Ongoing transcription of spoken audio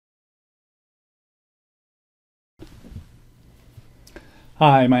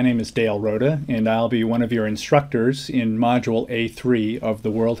Hi, my name is Dale Rhoda, and I'll be one of your instructors in Module A3 of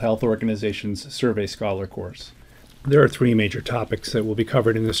the World Health Organization's Survey Scholar course. There are three major topics that will be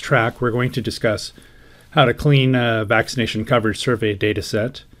covered in this track. We're going to discuss how to clean a vaccination coverage survey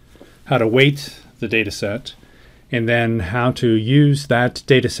dataset, how to weight the dataset, and then how to use that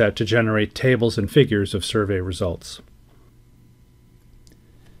dataset to generate tables and figures of survey results.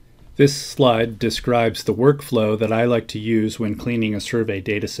 This slide describes the workflow that I like to use when cleaning a survey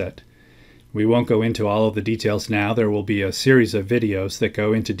dataset. We won't go into all of the details now. There will be a series of videos that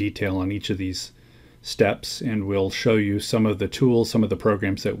go into detail on each of these steps, and we'll show you some of the tools, some of the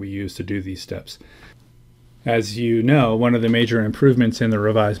programs that we use to do these steps. As you know, one of the major improvements in the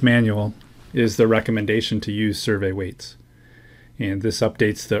revised manual is the recommendation to use survey weights. And this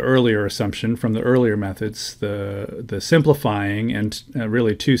updates the earlier assumption from the earlier methods, the simplifying and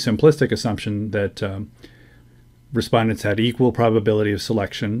really too simplistic assumption that respondents had equal probability of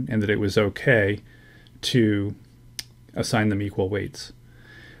selection and that it was okay to assign them equal weights.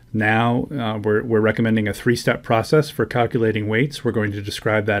 Now we're recommending a three-step process for calculating weights. We're going to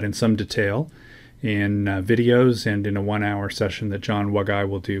describe that in some detail in videos and in a one-hour session that John Wagai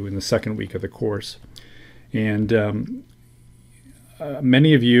will do in the second week of the course. And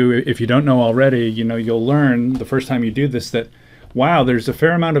many of you, if you don't know already, you'll learn the first time you do this that, wow, there's a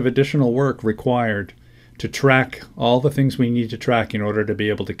fair amount of additional work required to track all the things we need to track in order to be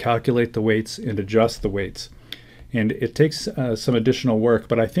able to calculate the weights and adjust the weights. And it takes some additional work,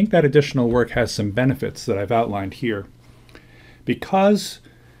 but I think that additional work has some benefits that I've outlined here. Because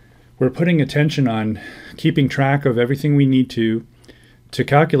we're putting attention on keeping track of everything we need to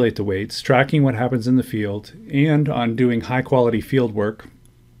calculate the weights, tracking what happens in the field, and on doing high-quality field work,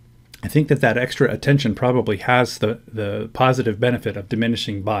 I think that extra attention probably has the positive benefit of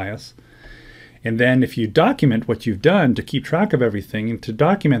diminishing bias. And then if you document what you've done to keep track of everything and to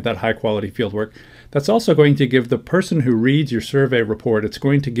document that high-quality field work, that's also going to give the person who reads your survey report, it's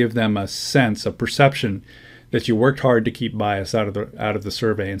going to give them a sense, a perception that you worked hard to keep bias out of the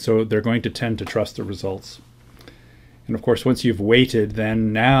survey, and so they're going to tend to trust the results. And of course, once you've weighted,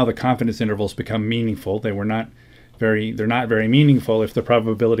 then now the confidence intervals become meaningful. They're not very meaningful if the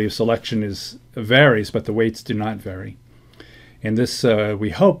probability of selection varies, but the weights do not vary. And this, we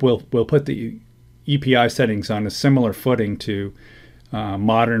hope, will put the EPI settings on a similar footing to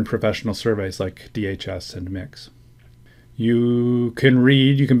modern professional surveys like DHS and MICS. You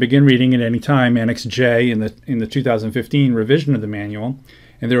can begin reading at any time Annex J in the 2015 revision of the manual.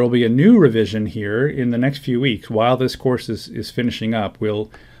 And there will be a new revision here in the next few weeks. While this course is finishing up, we'll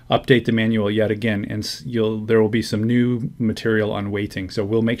update the manual yet again, and there will be some new material on weighting. So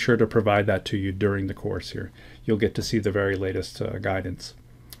we'll make sure to provide that to you during the course here. You'll get to see the very latest guidance.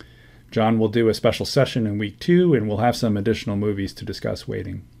 John will do a special session in week 2, and we'll have some additional movies to discuss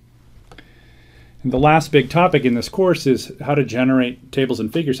weighting. And the last big topic in this course is how to generate tables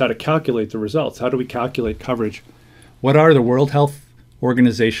and figures, how to calculate the results. How do we calculate coverage? What are the World Health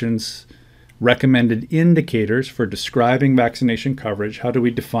Organization's recommended indicators for describing vaccination coverage? How do we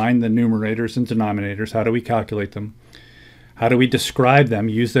define the numerators and denominators? How do we calculate them? How do we describe them,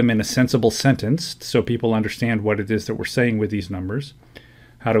 use them in a sensible sentence so people understand what it is that we're saying with these numbers?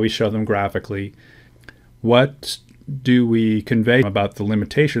 How do we show them graphically? What do we convey about the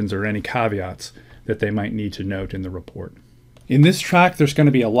limitations or any caveats that they might need to note in the report? In this track, there's going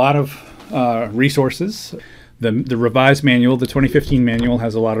to be a lot of resources. The revised manual, the 2015 manual,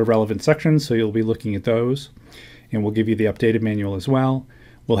 has a lot of relevant sections, so you'll be looking at those. And we'll give you the updated manual as well.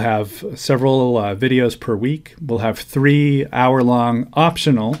 We'll have several videos per week. We'll have 3 hour-long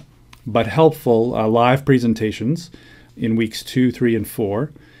optional but helpful live presentations in weeks 2, 3, and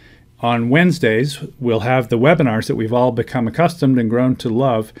 4. On Wednesdays, we'll have the webinars that we've all become accustomed and grown to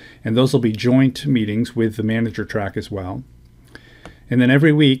love, and those will be joint meetings with the manager track as well. And then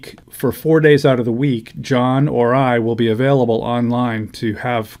every week, for 4 days out of the week, John or I will be available online to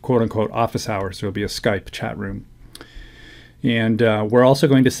have quote-unquote office hours. There will be a Skype chat room. And we're also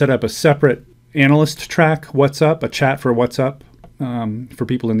going to set up a separate analyst track, What's Up, a chat for What's Up for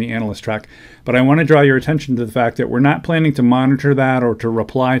people in the analyst track. But I want to draw your attention to the fact that we're not planning to monitor that or to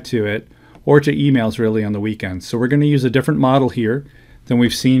reply to it or to emails really on the weekends. So we're going to use a different model here than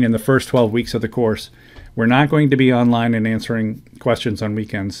we've seen in the first 12 weeks of the course. We're not going to be online and answering questions on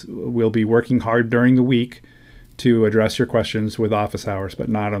weekends. We'll be working hard during the week to address your questions with office hours, but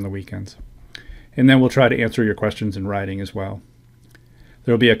not on the weekends. And then we'll try to answer your questions in writing as well.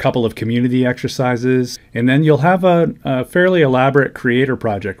 There'll be a couple of community exercises, and then you'll have a fairly elaborate creator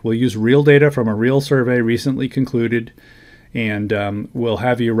project. We'll use real data from a real survey recently concluded, and we'll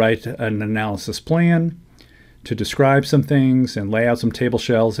have you write an analysis plan to describe some things and lay out some table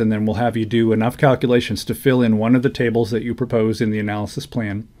shells, and then we'll have you do enough calculations to fill in one of the tables that you propose in the analysis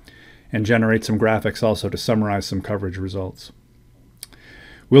plan and generate some graphics also to summarize some coverage results.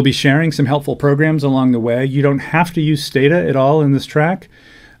 We'll be sharing some helpful programs along the way. You don't have to use Stata at all in this track,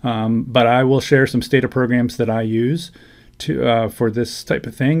 but I will share some Stata programs that I use for this type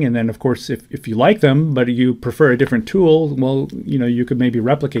of thing. And then, of course, if you like them, but you prefer a different tool, well, you could maybe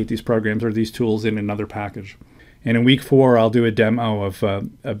replicate these programs or these tools in another package. And in week 4, I'll do a demo of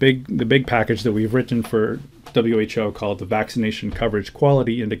the big package that we've written for WHO called the Vaccination Coverage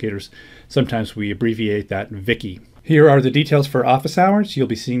Quality Indicators. Sometimes we abbreviate that VICI. Here are the details for office hours. You'll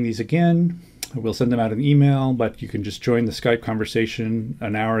be seeing these again. We'll send them out an email, but you can just join the Skype conversation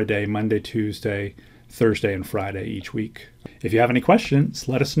an hour a day, Monday, Tuesday, Thursday, and Friday each week. If you have any questions,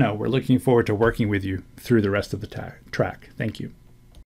 let us know. We're looking forward to working with you through the rest of the track. Thank you.